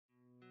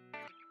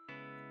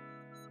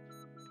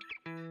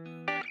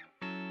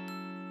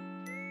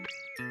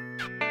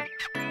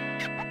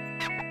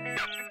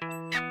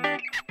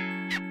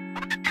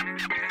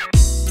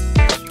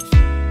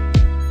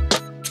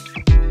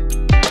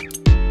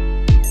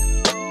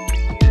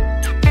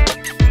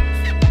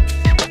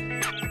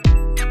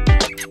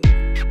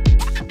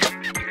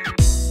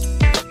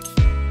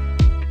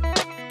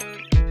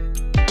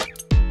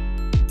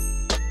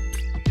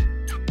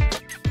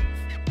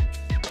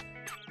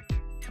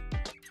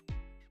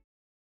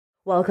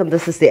Welcome.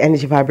 This is the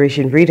energy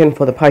vibration reading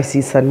for the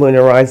Pisces Sun, Moon,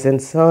 and Rising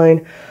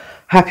sign.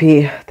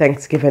 Happy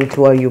Thanksgiving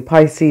to all you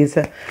Pisces.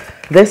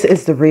 This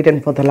is the reading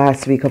for the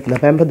last week of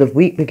November. The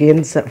week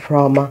begins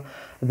from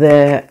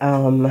the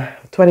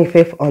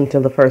 25th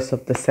until the 1st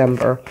of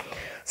December.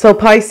 So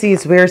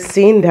Pisces, we're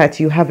seeing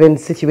that you have a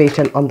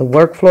situation on the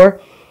work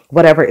floor.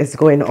 Whatever is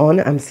going on,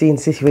 I'm seeing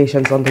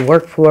situations on the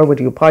work floor with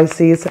you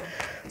Pisces.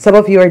 Some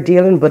of you are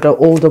dealing with an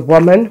older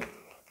woman.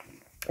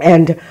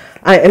 And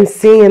I am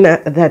seeing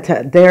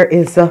that there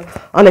is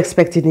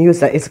unexpected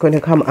news that is going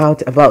to come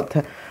out about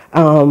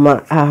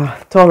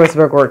Taurus,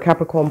 Virgo, or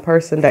Capricorn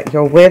person that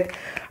you're with.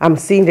 I'm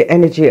seeing the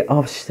energy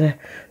of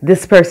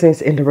this person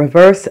is in the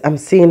reverse. I'm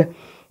seeing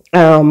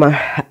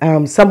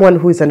someone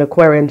who is an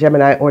Aquarian,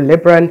 Gemini, or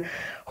Libran.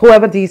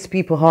 Whoever these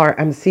people are,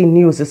 I'm seeing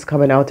news is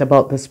coming out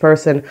about this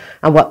person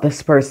and what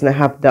this person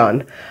have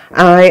done.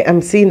 I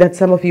am seeing that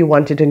some of you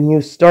wanted a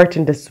new start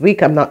in this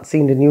week. I'm not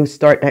seeing the new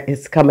start that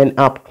is coming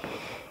up.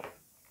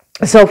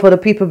 So for the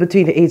people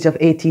between the age of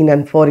 18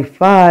 and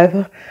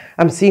 45,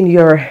 I'm seeing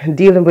you're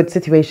dealing with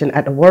situation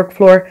at the work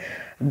floor.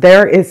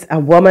 There is a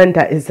woman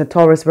that is a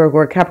Taurus, Virgo,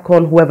 or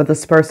Capricorn, whoever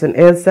this person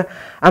is.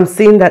 I'm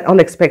seeing that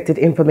unexpected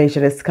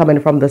information is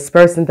coming from this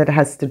person that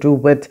has to do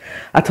with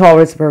a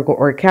Taurus, Virgo,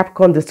 or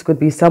Capricorn. This could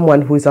be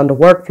someone who is on the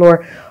work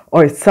floor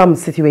or some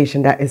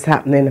situation that is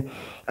happening.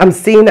 I'm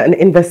seeing an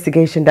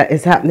investigation that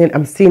is happening.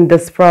 I'm seeing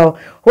this from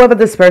whoever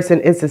this person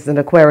is an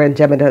Aquarian,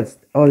 Gemini,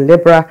 or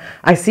Libra.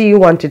 I see you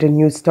wanted a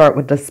new start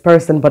with this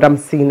person, but I'm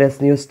seeing this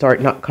new start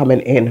not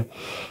coming in.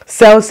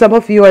 So some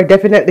of you are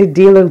definitely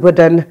dealing with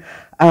an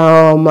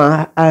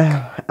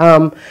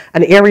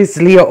Aries,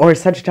 Leo, or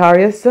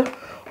Sagittarius,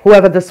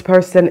 whoever this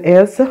person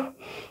is.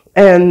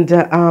 And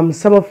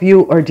some of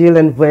you are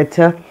dealing with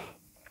a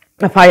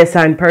fire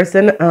sign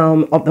person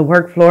of the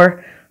work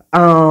floor.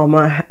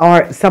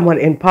 Or someone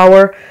in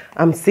power.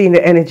 I'm seeing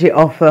the energy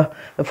of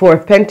the Four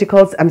of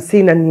Pentacles. I'm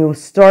seeing a new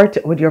start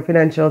with your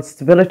financial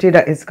stability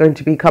that is going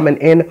to be coming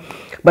in,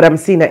 but I'm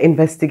seeing an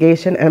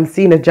investigation. I'm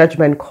seeing a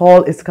judgment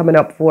call is coming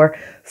up for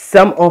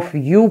some of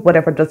you,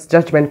 whatever this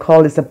judgment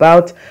call is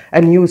about,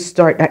 a new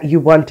start that you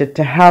wanted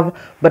to have,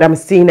 but I'm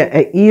seeing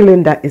a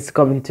healing that is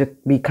going to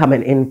be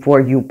coming in for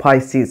you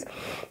Pisces.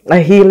 A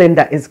healing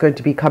that is going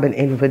to be coming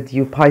in with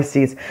you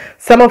Pisces.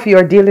 Some of you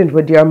are dealing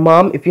with your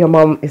mom. If your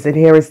mom is in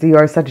Aries, Leo,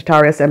 or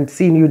Sagittarius, I'm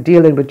seeing you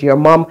dealing with your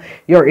mom.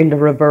 You're in the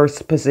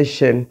reverse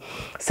position.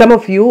 Some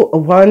of you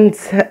want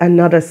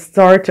another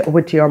start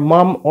with your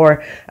mom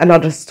or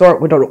another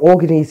start with an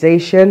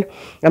organization.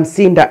 I'm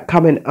seeing that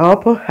coming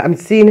up. I'm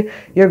seeing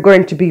you're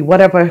going to be,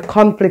 whatever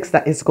conflicts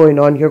that is going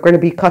on, you're going to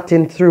be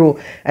cutting through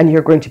and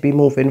you're going to be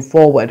moving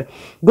forward.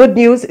 Good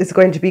news is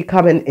going to be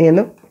coming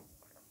in.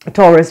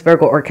 Taurus,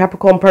 Virgo, or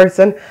Capricorn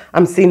person,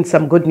 I'm seeing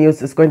some good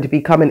news is going to be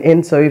coming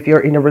in. So if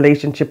you're in a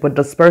relationship with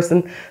this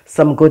person,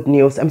 some good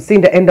news. I'm seeing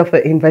the end of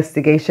an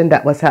investigation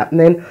that was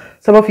happening.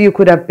 Some of you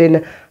could have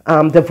been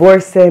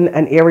divorcing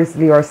an Aries,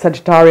 Leo, or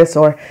Sagittarius,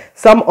 or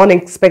some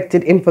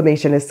unexpected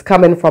information is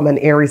coming from an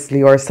Aries,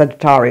 Leo, or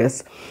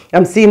Sagittarius.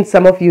 I'm seeing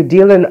some of you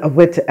dealing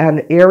with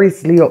an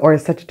Aries, Leo, or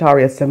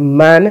Sagittarius, a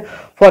man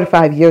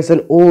 45 years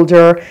and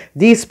older.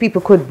 These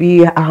people could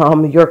be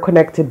you're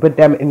connected with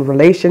them in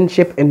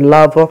relationship, in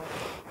love.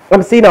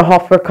 I'm seeing an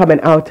offer coming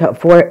out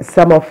for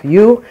some of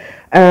you.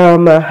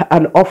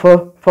 An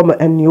offer from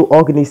a new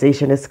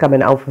organization is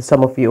coming out for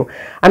some of you.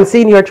 I'm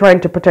seeing you're trying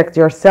to protect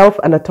yourself,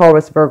 and a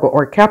Taurus, Virgo,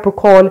 or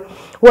Capricorn,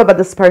 whoever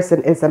this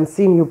person is, I'm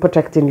seeing you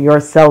protecting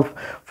yourself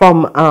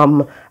from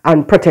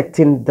and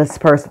protecting this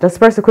person. This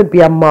person could be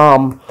a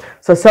mom.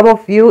 So some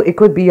of you, it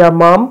could be your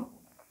mom,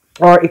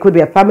 or it could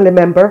be a family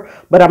member,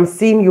 but I'm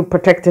seeing you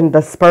protecting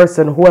this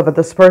person. Whoever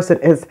this person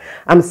is,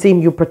 I'm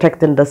seeing you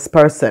protecting this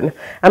person.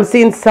 I'm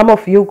seeing some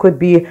of you could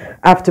be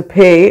have to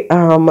pay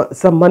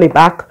some money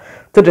back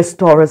to this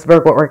Taurus,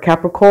 Virgo, or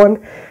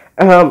Capricorn.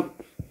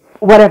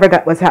 Whatever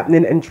that was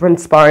happening and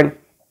transpiring.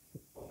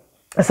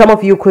 Some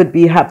of you could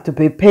be have to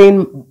be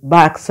paying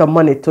back some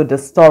money to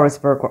this Taurus,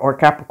 Virgo, or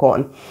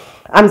Capricorn.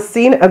 I'm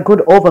seeing a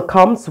good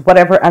overcomes,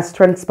 whatever has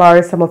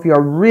transpired. Some of you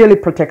are really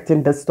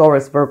protecting this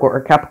Taurus, Virgo, or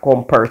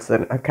Capricorn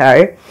person,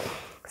 okay?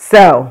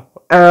 So,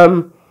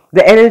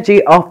 the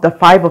energy of the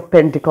Five of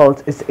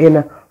Pentacles is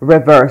in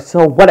reverse.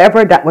 So,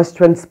 whatever that was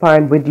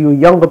transpiring with you,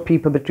 younger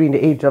people between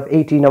the age of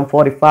 18 and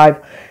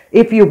 45,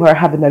 if you were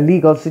having a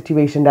legal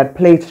situation that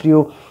placed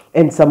you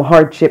in some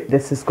hardship,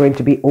 this is going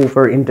to be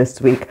over in this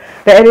week.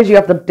 The energy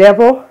of the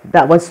Devil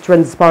that was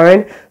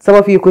transpiring. Some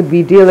of you could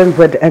be dealing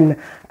with an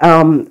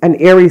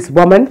Aries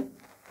woman,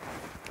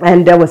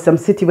 and there was some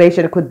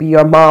situation. It could be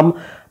your mom.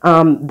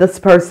 This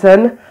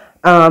person,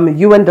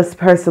 you and this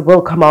person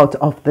will come out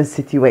of this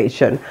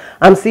situation.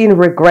 I'm seeing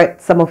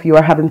regret. Some of you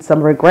are having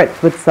some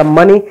regrets with some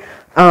money,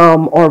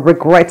 or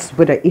regrets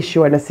with an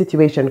issue and a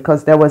situation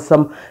because there was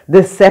some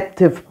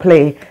deceptive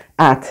play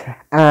at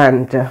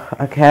hand.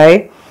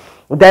 Okay.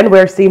 Then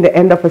we're seeing the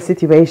end of a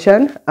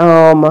situation,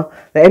 the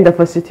end of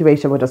a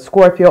situation with a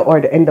Scorpio, or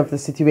the end of the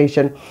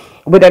situation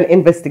with an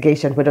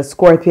investigation with a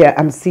Scorpio.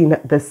 I'm seeing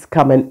this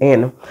coming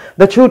in.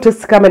 The truth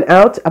is coming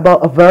out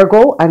about a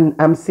Virgo, and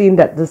I'm seeing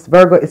that this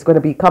Virgo is going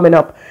to be coming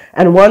up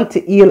and want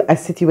to heal a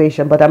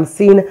situation, but I'm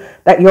seeing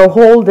that you're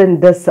holding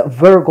this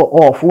Virgo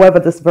off. Whoever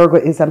this Virgo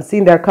is, I'm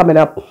seeing they're coming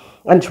up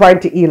and trying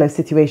to heal a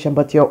situation,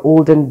 but you're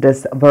holding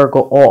this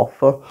Virgo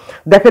off.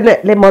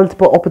 Definitely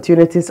multiple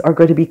opportunities are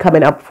going to be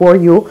coming up for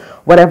you.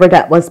 Whatever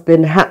that was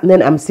been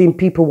happening, I'm seeing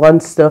people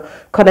wants to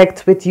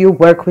connect with you,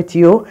 work with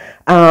you,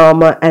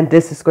 and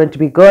this is going to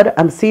be good.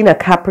 I'm seeing a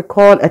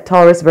Capricorn, a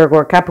Taurus, Virgo,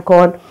 or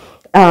Capricorn.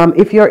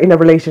 If you're in a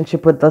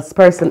relationship with this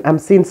person, I'm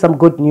seeing some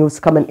good news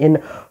coming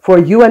in for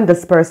you and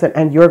this person,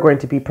 and you're going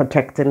to be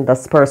protecting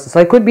this person. So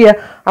it could be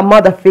a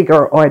mother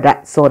figure or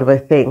that sort of a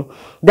thing.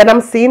 Then I'm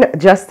seeing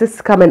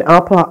justice coming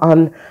up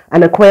on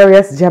an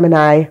Aquarius,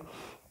 Gemini.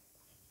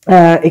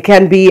 It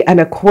can be an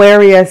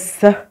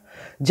Aquarius,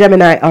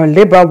 Gemini, or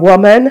Libra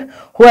woman.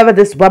 Whoever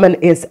this woman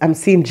is, I'm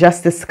seeing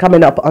justice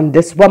coming up on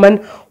this woman.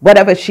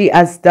 Whatever she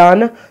has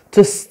done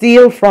to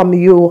steal from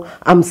you,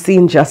 I'm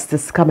seeing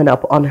justice coming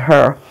up on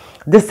her.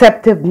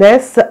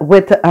 Deceptiveness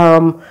with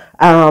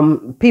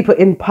people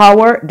in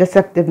power,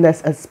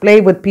 deceptiveness as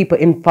play with people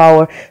in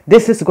power,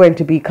 this is going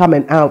to be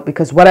coming out,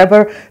 because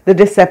whatever the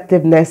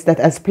deceptiveness that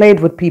has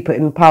played with people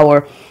in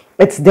power,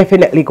 it's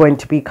definitely going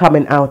to be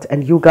coming out,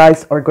 and you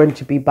guys are going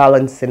to be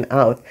balancing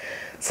out.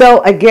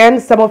 So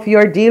again, some of you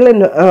are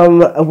dealing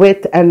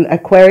with an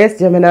Aquarius,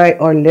 Gemini,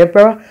 or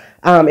Libra.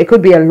 It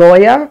could be a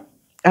lawyer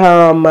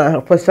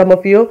for some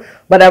of you,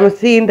 but I'm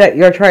seeing that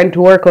you're trying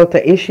to work out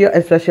the issue,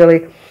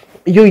 especially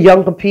you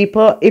younger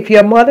people. If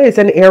your mother is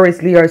an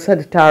Aries, Leo, or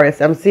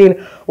Sagittarius, I'm seeing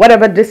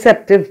whatever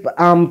deceptive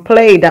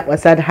play that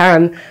was at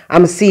hand,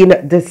 I'm seeing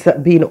this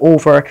being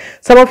over.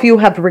 Some of you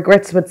have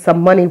regrets with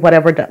some money,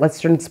 whatever that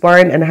was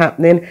transpiring and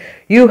happening.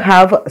 You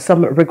have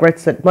some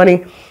regrets with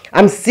money.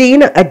 I'm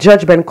seeing a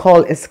judgment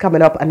call is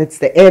coming up, and it's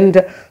the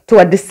end to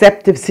a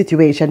deceptive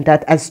situation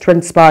that has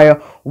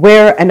transpired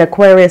where an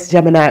Aquarius,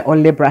 Gemini, or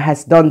Libra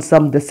has done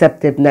some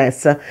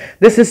deceptiveness.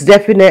 This is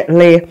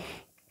definitely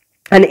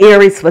an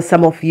Aries for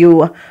some of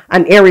you.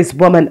 An Aries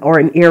woman or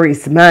an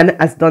Aries man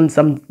has done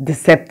some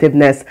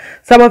deceptiveness.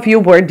 Some of you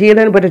were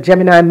dealing with a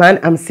Gemini man.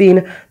 I'm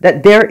seeing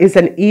that there is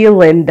an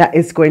healing that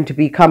is going to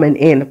be coming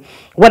in.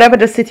 Whatever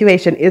the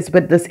situation is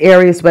with this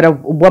Aries, whether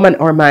woman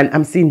or man,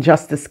 I'm seeing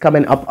justice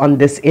coming up on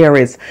this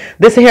Aries.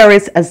 This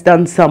Aries has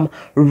done some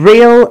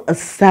real,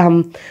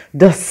 some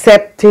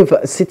deceptive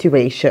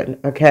situation,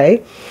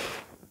 okay?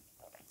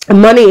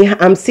 Money,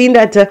 I'm seeing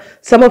that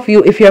some of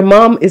you, if your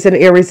mom is an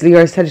Aries, Leo,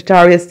 or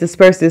Sagittarius, this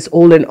person is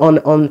holding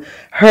on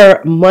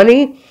her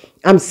money.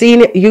 I'm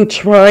seeing you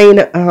trying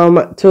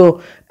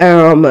to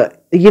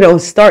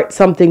start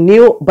something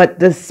new, but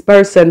this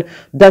person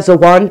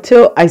doesn't want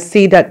to. I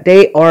see that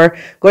they are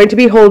going to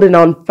be holding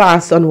on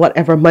fast on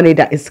whatever money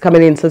that is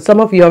coming in. So some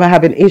of you are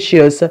having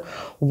issues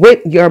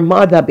with your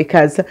mother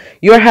because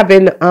you're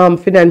having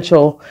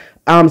financial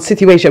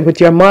situation with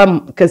your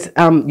mom, because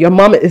your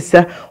mom is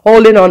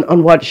holding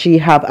on what she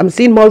have. I'm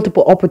seeing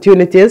multiple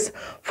opportunities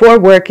for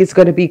work is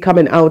going to be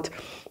coming out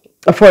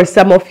for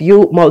some of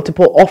you.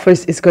 Multiple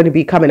offers is going to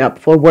be coming up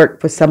for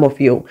work for some of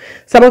you.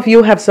 Some of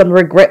you have some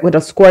regret with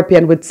a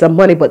Scorpion with some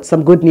money, but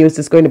some good news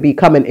is going to be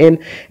coming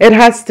in. It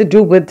has to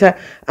do with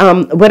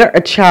whether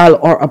a child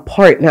or a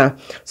partner.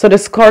 So the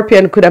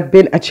Scorpion could have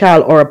been a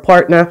child or a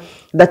partner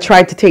that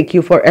tried to take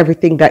you for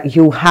everything that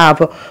you have,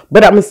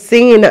 but I'm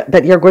seeing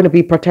that you're going to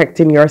be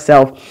protecting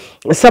yourself.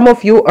 Some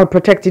of you are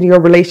protecting your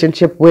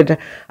relationship with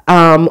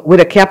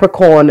a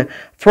Capricorn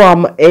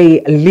from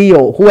a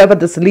Leo. Whoever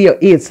this Leo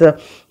is,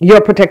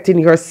 you're protecting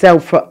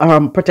yourself,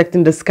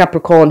 protecting this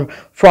Capricorn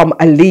from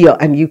a Leo,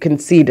 and you can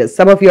see this.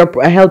 Some of you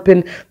are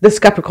helping this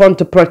Capricorn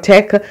to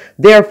protect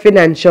their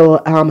financial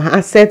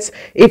assets.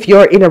 If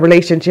you're in a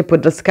relationship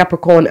with this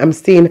Capricorn, I'm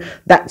seeing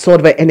that sort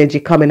of an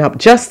energy coming up.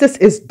 Justice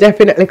is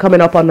definitely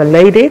coming up on the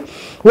lady.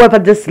 Whoever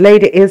this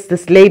lady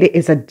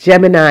is a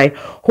Gemini.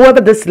 Whoever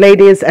this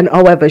lady is, and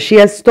however she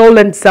has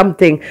stolen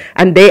something,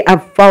 and they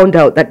have found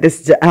out that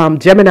this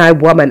Gemini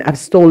woman have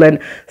stolen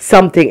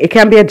something. It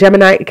can be a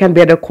Gemini, it can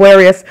be an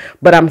Aquarius,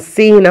 but I'm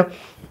seeing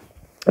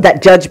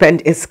that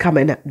judgment is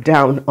coming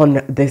down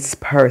on this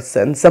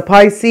person. So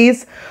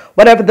Pisces,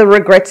 whatever the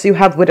regrets you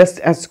have with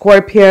a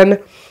Scorpion,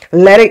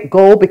 let it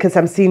go, because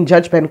I'm seeing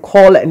judgment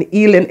call, and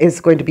healing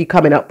is going to be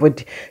coming up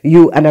with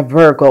you and a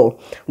Virgo.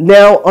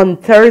 Now on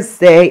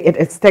Thursday, it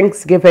is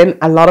Thanksgiving.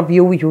 A lot of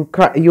you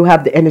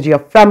have the energy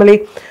of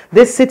family.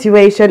 This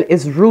situation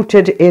is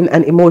rooted in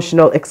an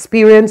emotional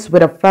experience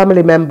with a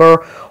family member,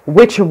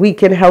 which we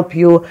can help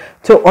you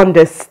to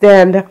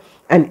understand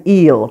and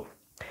heal.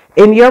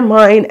 In your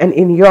mind and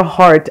in your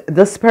heart,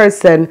 this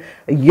person,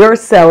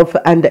 yourself,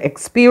 and the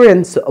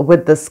experience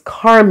with this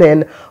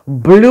Carmen,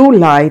 blue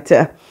light,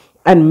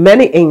 and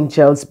many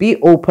angels, be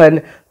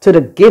open to the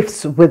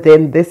gifts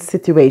within this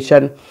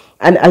situation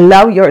and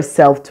allow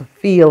yourself to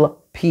feel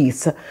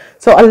peace.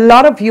 So a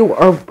lot of you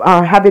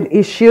are having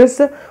issues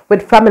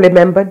with family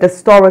member, the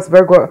Taurus,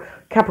 Virgo,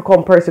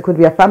 Capricorn person could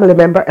be a family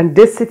member, and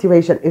this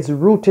situation is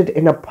rooted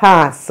in a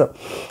past.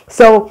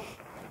 So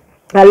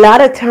a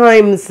lot of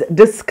times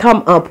this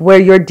come up where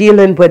you're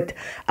dealing with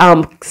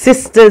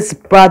sisters,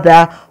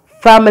 brother,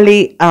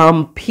 family,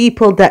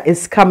 people that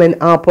is coming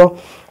up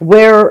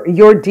where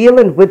you're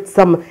dealing with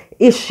some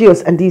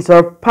issues, and these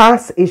are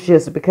past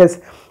issues,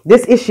 because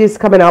this issue is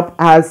coming up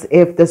as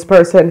if this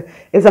person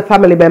is a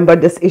family member.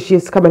 This issue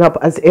is coming up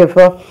as if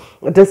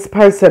this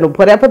person,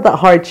 whatever the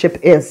hardship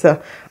is,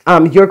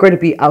 you're going to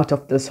be out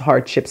of this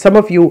hardship. Some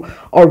of you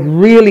are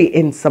really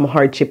in some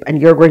hardship,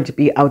 and you're going to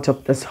be out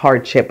of this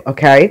hardship,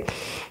 okay?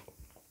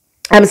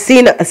 I'm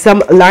seeing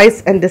some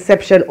lies and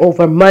deception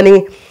over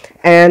money.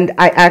 And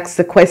I asked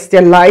the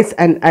question, lies,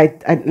 and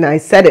I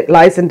said it,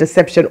 lies and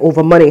deception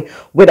over money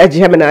with a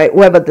Gemini.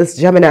 Whoever this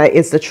Gemini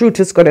is, the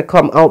truth is going to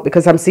come out,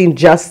 because I'm seeing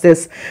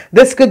justice.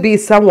 This could be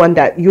someone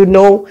that you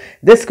know.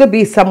 This could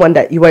be someone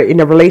that you are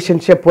in a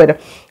relationship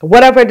with.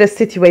 Whatever the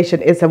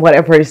situation is and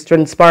whatever is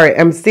transpiring,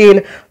 I'm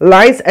seeing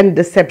lies and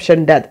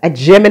deception that a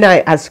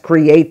Gemini has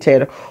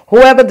created.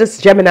 Whoever this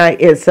Gemini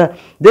is,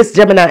 this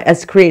Gemini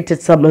has created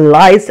some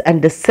lies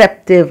and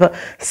deceptive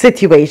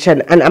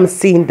situation, and I'm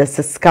seeing this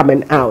is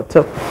coming out.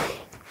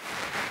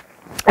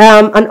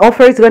 An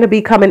offer is going to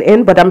be coming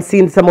in, but I'm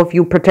seeing some of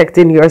you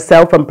protecting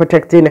yourself and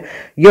protecting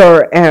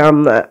your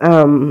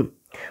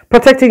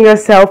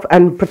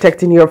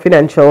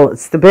financial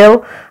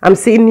stability. I'm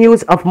seeing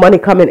news of money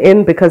coming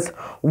in, because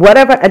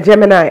whatever a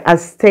Gemini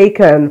has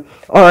taken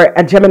or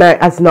a Gemini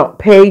has not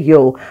paid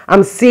you,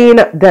 I'm seeing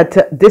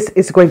that this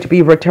is going to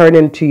be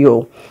returning to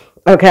you.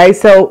 Okay,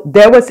 so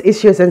there was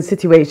issues and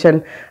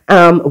situation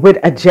with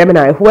a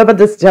Gemini. Whoever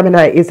this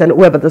Gemini is and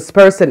whoever this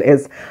person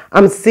is,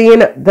 I'm seeing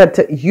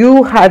that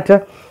you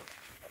had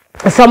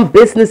some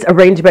business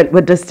arrangement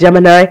with this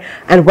Gemini,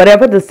 and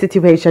whatever the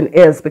situation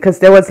is, because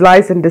there was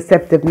lies and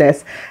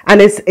deceptiveness, and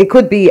it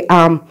could be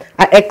an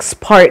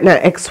ex-partner,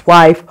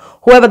 ex-wife.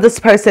 Whoever this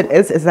person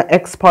is an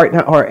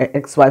ex-partner or an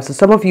ex-wife. So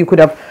some of you could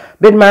have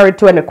been married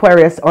to an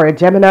Aquarius or a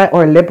Gemini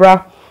or a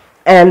Libra,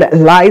 and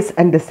lies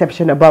and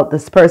deception about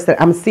this person.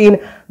 I'm seeing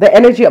the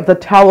energy of the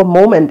Tower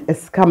moment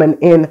is coming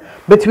in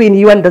between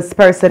you and this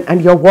person,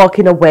 and you're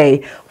walking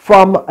away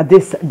from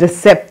this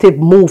deceptive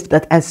move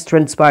that has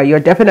transpired. You're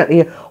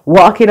definitely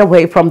walking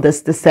away from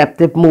this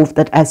deceptive move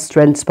that has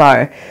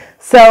transpired.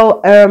 So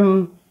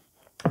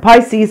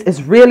Pisces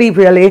is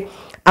really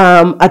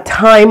a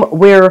time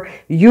where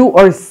you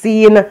are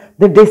seeing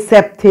the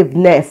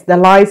deceptiveness, the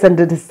lies and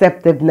the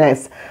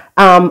deceptiveness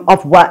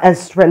of what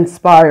has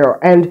transpired.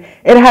 And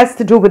it has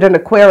to do with an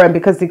Aquarian,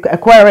 because the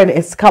Aquarian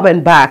is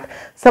coming back.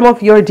 Some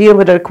of you are dealing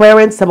with an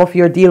Aquarian, some of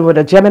you are dealing with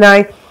a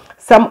Gemini,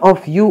 some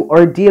of you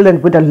are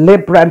dealing with a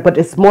Libran, but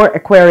it's more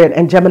Aquarian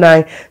and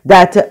Gemini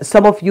that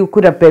some of you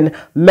could have been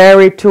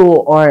married to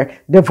or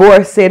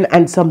divorcing,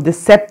 and some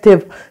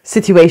deceptive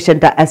situation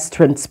that has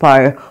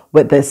transpired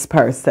with this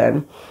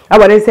person. I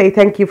want to say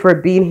thank you for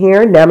being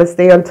here.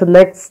 Namaste until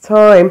next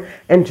time.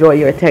 Enjoy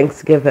your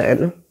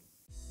Thanksgiving.